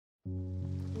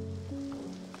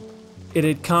It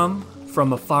had come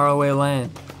from a faraway land.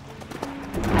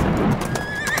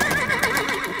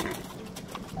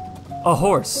 A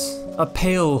horse, a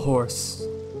pale horse.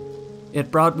 It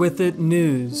brought with it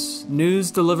news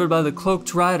delivered by the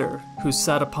cloaked rider who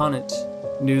sat upon it,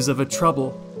 news of a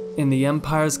trouble in the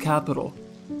empire's capital.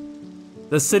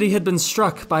 The city had been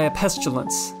struck by a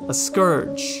pestilence, a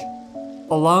scourge.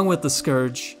 Along with the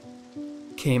scourge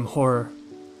came horror.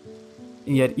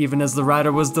 And yet even as the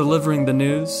rider was delivering the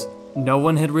news, no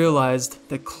one had realized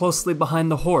that closely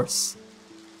behind the horse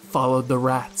followed the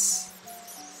rats.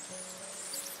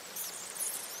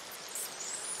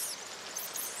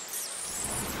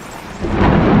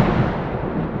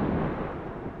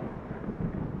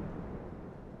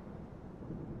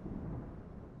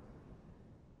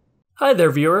 Hi there,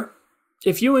 viewer.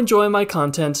 If you enjoy my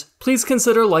content, please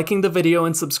consider liking the video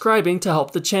and subscribing to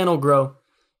help the channel grow.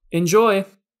 Enjoy!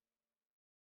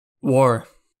 War.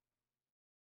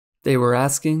 They were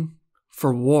asking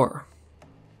for war.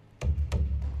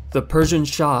 The Persian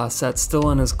Shah sat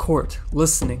still in his court,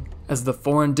 listening as the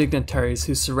foreign dignitaries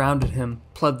who surrounded him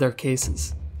pled their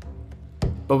cases.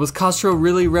 But was Khosrow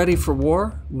really ready for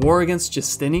war? War against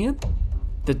Justinian?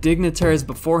 The dignitaries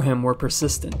before him were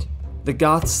persistent. The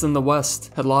Goths in the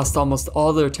west had lost almost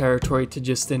all their territory to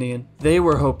Justinian. They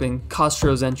were hoping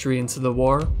Khosrow's entry into the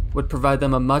war would provide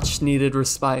them a much-needed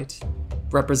respite.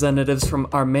 Representatives from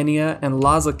Armenia and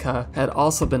Lazica had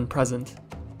also been present.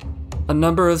 A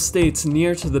number of states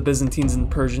near to the Byzantines and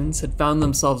Persians had found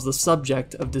themselves the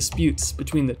subject of disputes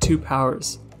between the two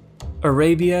powers.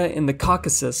 Arabia and the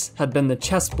Caucasus had been the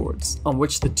chessboards on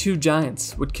which the two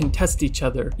giants would contest each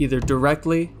other either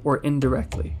directly or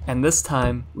indirectly, and this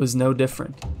time was no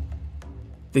different.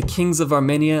 The kings of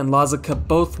Armenia and Lazica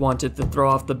both wanted to throw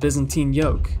off the Byzantine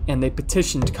yoke, and they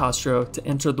petitioned Khosrow to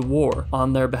enter the war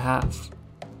on their behalf.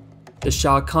 The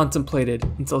Shah contemplated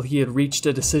until he had reached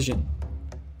a decision.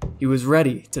 He was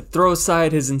ready to throw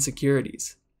aside his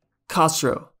insecurities.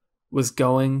 Khosrow was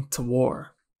going to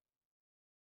war.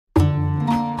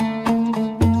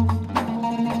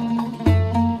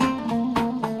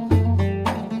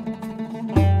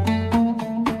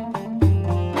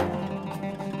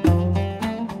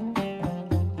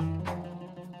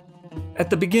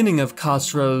 At the beginning of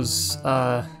Khosrow's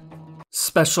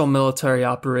special military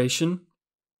operation,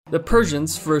 the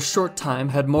Persians for a short time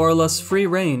had more or less free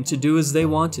rein to do as they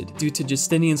wanted due to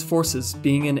Justinian's forces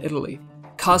being in Italy.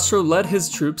 Khosrow led his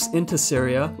troops into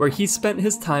Syria, where he spent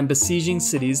his time besieging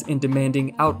cities and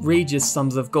demanding outrageous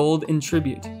sums of gold in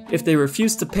tribute. If they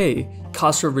refused to pay,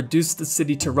 Khosrow reduced the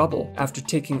city to rubble after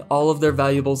taking all of their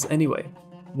valuables anyway.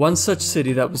 One such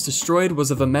city that was destroyed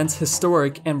was of immense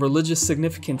historic and religious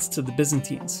significance to the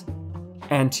Byzantines: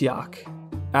 Antioch.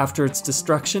 After its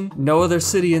destruction, no other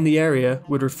city in the area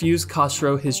would refuse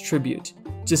Khosrow his tribute.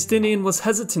 Justinian was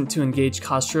hesitant to engage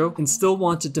Khosrow and still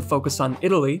wanted to focus on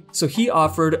Italy, so he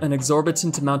offered an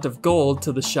exorbitant amount of gold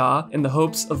to the Shah in the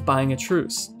hopes of buying a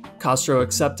truce. Khosrow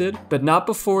accepted, but not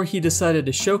before he decided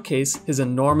to showcase his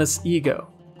enormous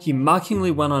ego. He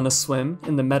mockingly went on a swim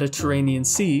in the Mediterranean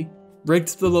Sea,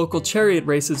 rigged the local chariot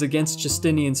races against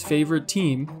Justinian's favorite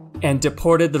team, and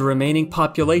deported the remaining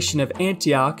population of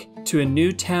Antioch to a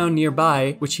new town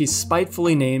nearby, which he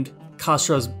spitefully named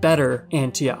Khosrow's Better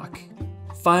Antioch.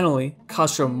 Finally,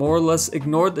 Khosrow more or less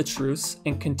ignored the truce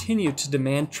and continued to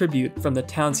demand tribute from the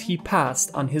towns he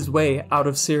passed on his way out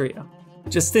of Syria.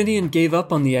 Justinian gave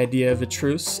up on the idea of a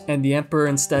truce, and the emperor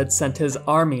instead sent his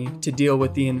army to deal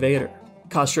with the invader.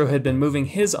 Khosrow had been moving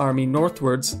his army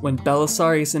northwards when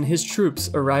Belisarius and his troops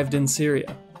arrived in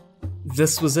Syria.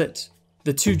 This was it.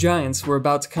 The two giants were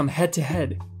about to come head to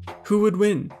head. Who would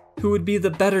win? Who would be the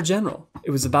better general?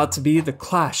 It was about to be the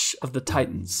clash of the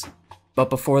titans. But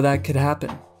before that could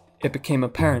happen, it became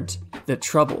apparent that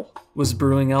trouble was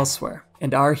brewing elsewhere,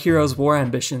 and our hero's war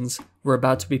ambitions were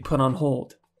about to be put on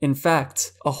hold. In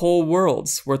fact, a whole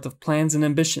world's worth of plans and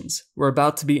ambitions were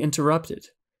about to be interrupted.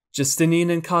 Justinian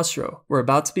and Khosrow were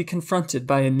about to be confronted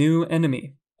by a new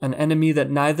enemy, an enemy that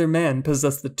neither man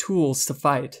possessed the tools to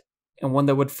fight, and one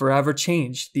that would forever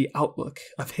change the outlook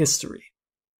of history.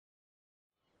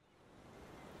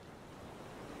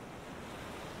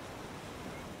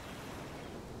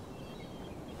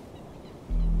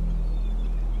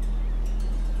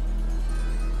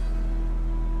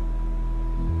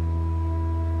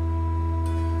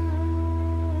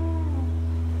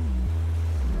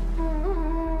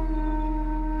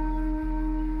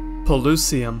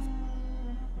 Pelusium.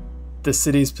 The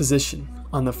city's position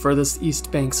on the furthest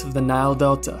east banks of the Nile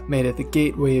Delta made it the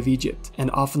gateway of Egypt, and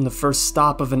often the first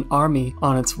stop of an army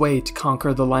on its way to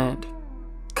conquer the land.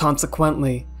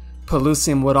 Consequently,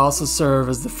 Pelusium would also serve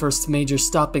as the first major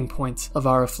stopping point of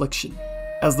our affliction.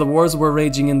 As the wars were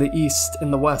raging in the east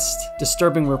and the west,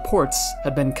 disturbing reports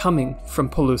had been coming from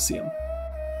Pelusium.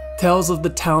 Tales of the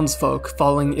townsfolk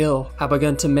falling ill had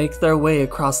begun to make their way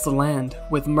across the land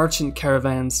with merchant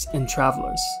caravans and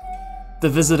travelers. The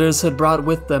visitors had brought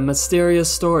with them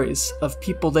mysterious stories of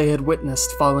people they had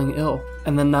witnessed falling ill,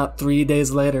 and then not 3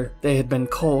 days later, they had been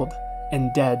cold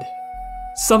and dead.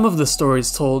 Some of the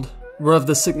stories told were of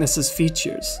the sickness's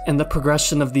features and the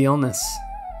progression of the illness.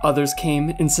 Others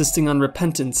came insisting on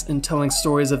repentance and telling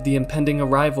stories of the impending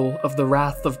arrival of the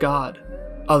wrath of God.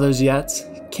 Others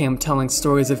yet came telling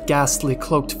stories of ghastly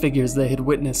cloaked figures they had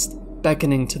witnessed,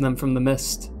 beckoning to them from the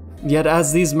mist. Yet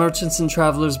as these merchants and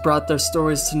travelers brought their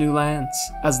stories to new lands,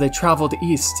 as they traveled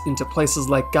east into places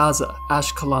like Gaza,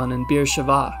 Ashkelon, and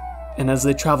Beersheba, and as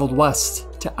they traveled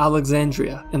west to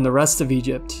Alexandria and the rest of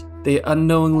Egypt, they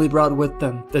unknowingly brought with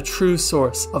them the true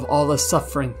source of all the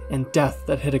suffering and death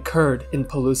that had occurred in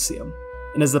Pelusium.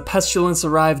 And as the pestilence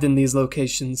arrived in these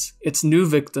locations, its new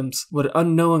victims would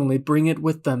unknowingly bring it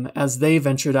with them as they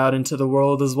ventured out into the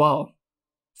world as well.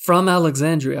 From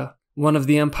Alexandria, one of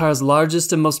the empire's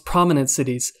largest and most prominent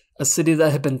cities, a city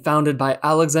that had been founded by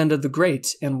Alexander the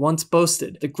Great and once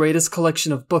boasted the greatest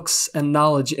collection of books and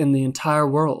knowledge in the entire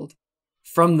world.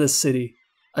 From this city,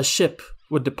 a ship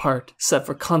would depart, set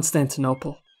for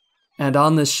Constantinople. And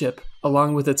on this ship,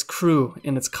 along with its crew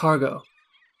and its cargo,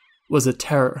 was a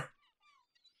terror.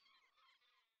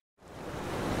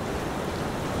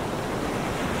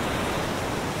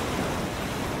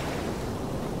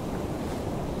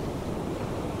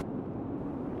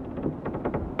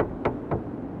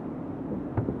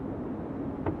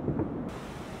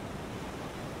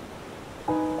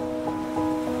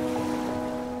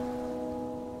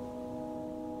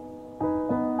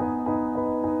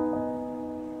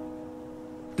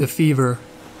 The fever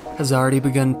has already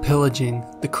begun pillaging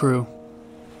the crew.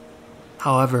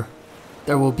 However,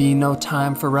 there will be no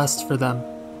time for rest for them.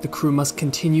 The crew must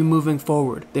continue moving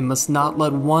forward. They must not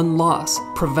let one loss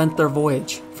prevent their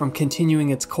voyage from continuing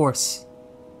its course.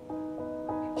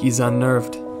 He's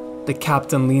unnerved. The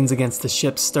captain leans against the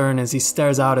ship's stern as he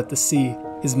stares out at the sea,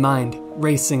 his mind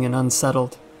racing and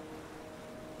unsettled.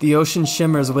 The ocean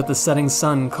shimmers with the setting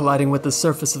sun colliding with the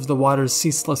surface of the water's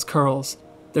ceaseless curls.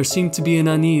 There seemed to be an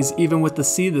unease even with the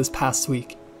sea this past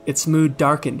week. Its mood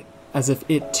darkened, as if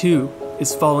it too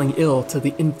is falling ill to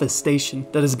the infestation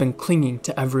that has been clinging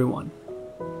to everyone.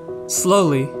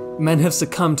 Slowly, men have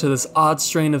succumbed to this odd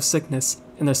strain of sickness,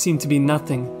 and there seemed to be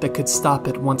nothing that could stop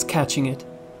it once catching it.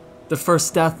 The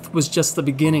first death was just the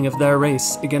beginning of their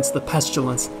race against the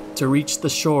pestilence to reach the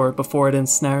shore before it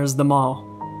ensnares them all.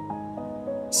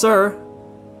 "Sir,"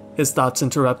 his thoughts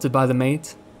interrupted by the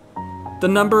mate, "the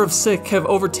number of sick have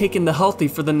overtaken the healthy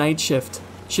for the night shift.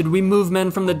 Should we move men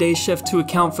from the day shift to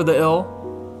account for the ill?"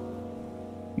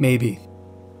 "Maybe."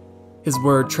 His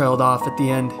word trailed off at the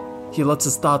end. He lets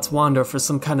his thoughts wander for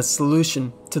some kind of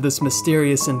solution to this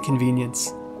mysterious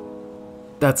inconvenience.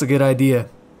 "That's a good idea.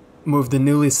 Move the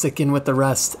newly sick in with the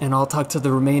rest, and I'll talk to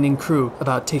the remaining crew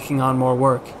about taking on more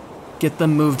work. Get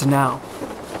them moved now."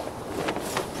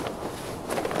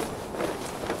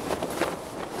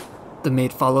 The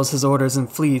mate follows his orders and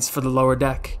flees for the lower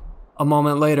deck. A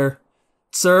moment later,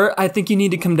 "Sir, I think you need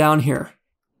to come down here."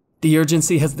 The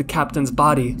urgency has the captain's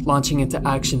body launching into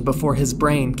action before his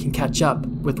brain can catch up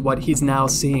with what he's now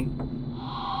seeing.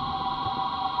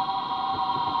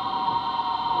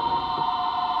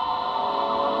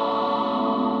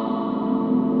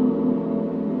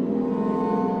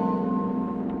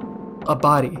 A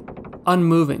body,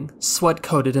 unmoving,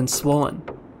 sweat-coated and swollen.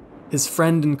 His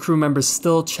friend and crew member's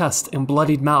still chest and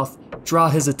bloodied mouth draw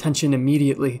his attention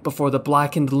immediately before the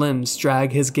blackened limbs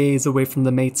drag his gaze away from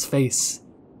the mate's face.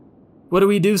 "What do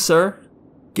we do, sir?"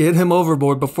 "Get him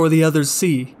overboard before the others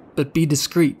see, but be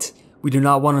discreet. We do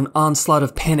not want an onslaught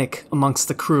of panic amongst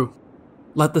the crew.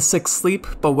 Let the sick sleep,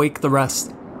 but wake the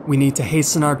rest. We need to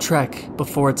hasten our trek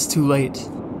before it's too late."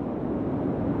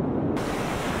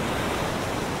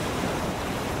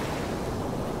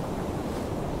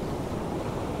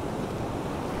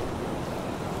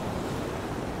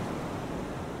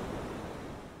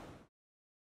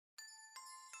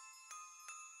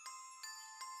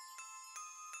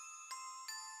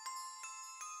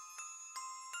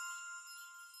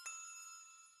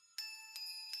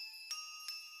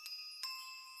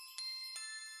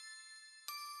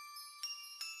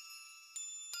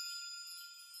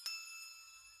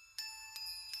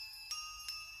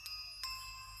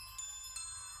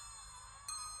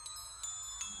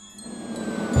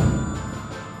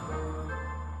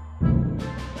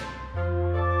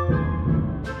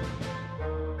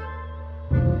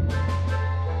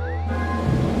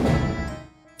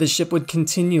 The ship would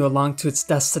continue along to its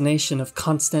destination of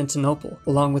Constantinople,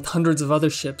 along with hundreds of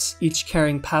other ships, each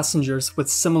carrying passengers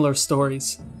with similar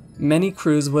stories. Many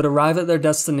crews would arrive at their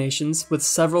destinations with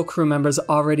several crew members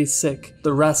already sick,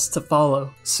 the rest to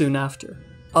follow soon after.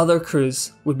 Other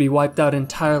crews would be wiped out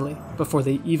entirely before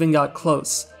they even got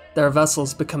close, their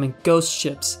vessels becoming ghost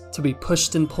ships to be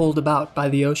pushed and pulled about by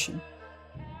the ocean.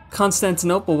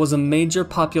 Constantinople was a major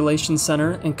population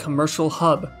center and commercial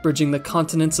hub, bridging the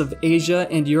continents of Asia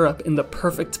and Europe in the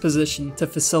perfect position to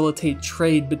facilitate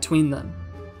trade between them.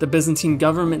 The Byzantine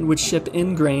government would ship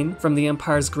in grain from the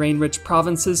empire's grain-rich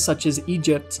provinces such as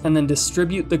Egypt and then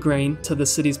distribute the grain to the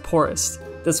city's poorest.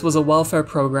 This was a welfare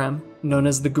program known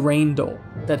as the grain dole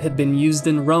that had been used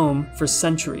in Rome for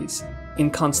centuries. In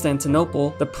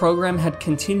Constantinople, the program had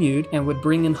continued and would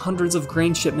bring in hundreds of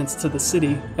grain shipments to the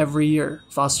city every year,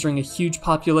 fostering a huge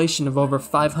population of over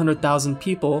 500,000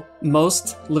 people,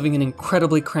 most living in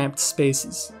incredibly cramped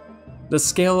spaces. The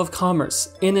scale of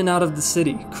commerce in and out of the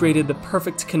city created the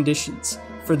perfect conditions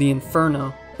for the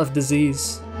inferno of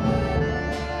disease.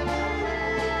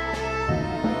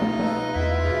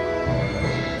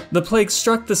 The plague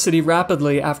struck the city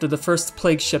rapidly after the first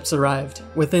plague ships arrived.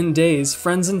 Within days,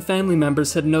 friends and family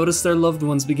members had noticed their loved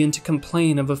ones begin to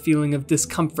complain of a feeling of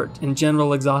discomfort and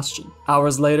general exhaustion.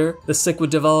 Hours later, the sick would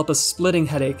develop a splitting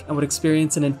headache and would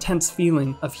experience an intense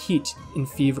feeling of heat and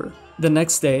fever. The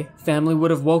next day, family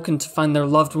would have woken to find their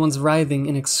loved ones writhing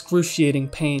in excruciating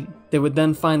pain. They would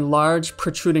then find large,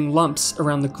 protruding lumps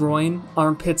around the groin,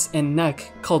 armpits, and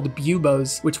neck called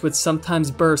buboes, which would sometimes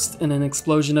burst in an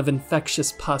explosion of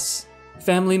infectious pus.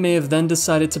 Family may have then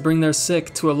decided to bring their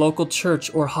sick to a local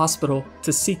church or hospital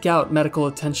to seek out medical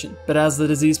attention, but as the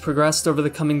disease progressed over the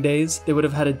coming days, they would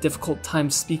have had a difficult time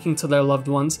speaking to their loved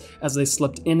ones as they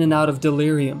slipped in and out of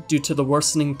delirium due to the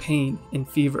worsening pain and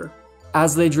fever.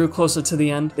 As they drew closer to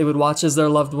the end, they would watch as their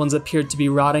loved ones appeared to be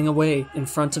rotting away in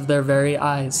front of their very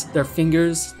eyes. Their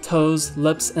fingers, toes,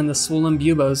 lips, and the swollen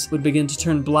buboes would begin to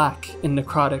turn black and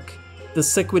necrotic. The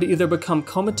sick would either become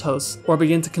comatose or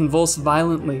begin to convulse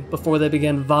violently before they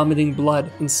began vomiting blood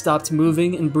and stopped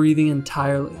moving and breathing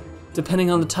entirely.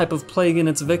 Depending on the type of plague and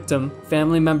its victim,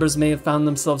 family members may have found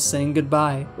themselves saying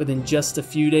goodbye within just a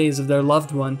few days of their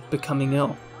loved one becoming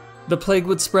ill. The plague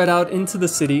would spread out into the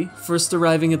city, first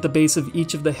arriving at the base of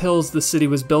each of the hills the city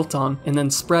was built on, and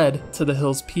then spread to the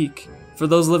hill's peak. For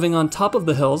those living on top of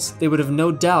the hills, they would have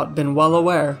no doubt been well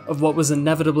aware of what was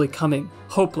inevitably coming,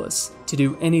 hopeless to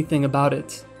do anything about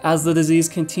it. As the disease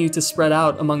continued to spread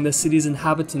out among the city's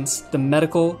inhabitants, the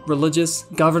medical, religious,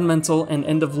 governmental, and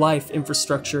end-of-life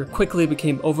infrastructure quickly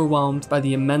became overwhelmed by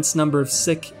the immense number of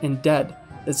sick and dead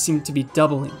that seemed to be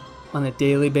doubling on a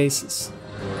daily basis.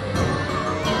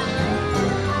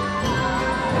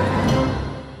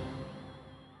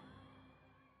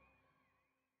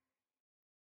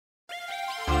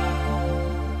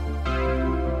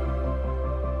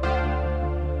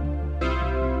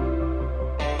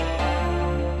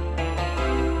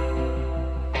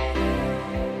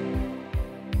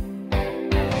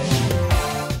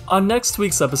 On next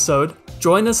week's episode,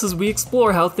 join us as we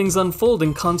explore how things unfold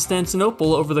in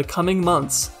Constantinople over the coming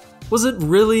months. Was it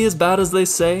really as bad as they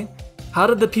say? How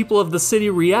did the people of the city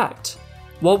react?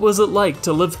 What was it like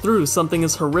to live through something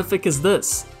as horrific as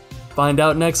this? Find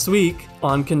out next week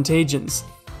on Contagions.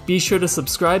 Be sure to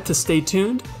subscribe to stay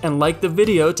tuned and like the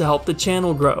video to help the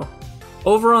channel grow.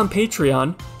 Over on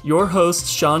Patreon, your host,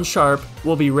 Sean Sharp,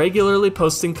 will be regularly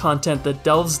posting content that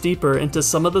delves deeper into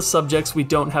some of the subjects we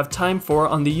don't have time for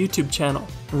on the YouTube channel.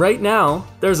 Right now,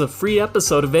 there's a free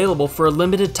episode available for a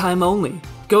limited time only.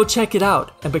 Go check it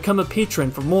out and become a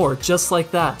patron for more just like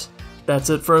that.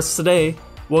 That's it for us today.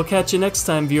 We'll catch you next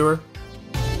time, viewer.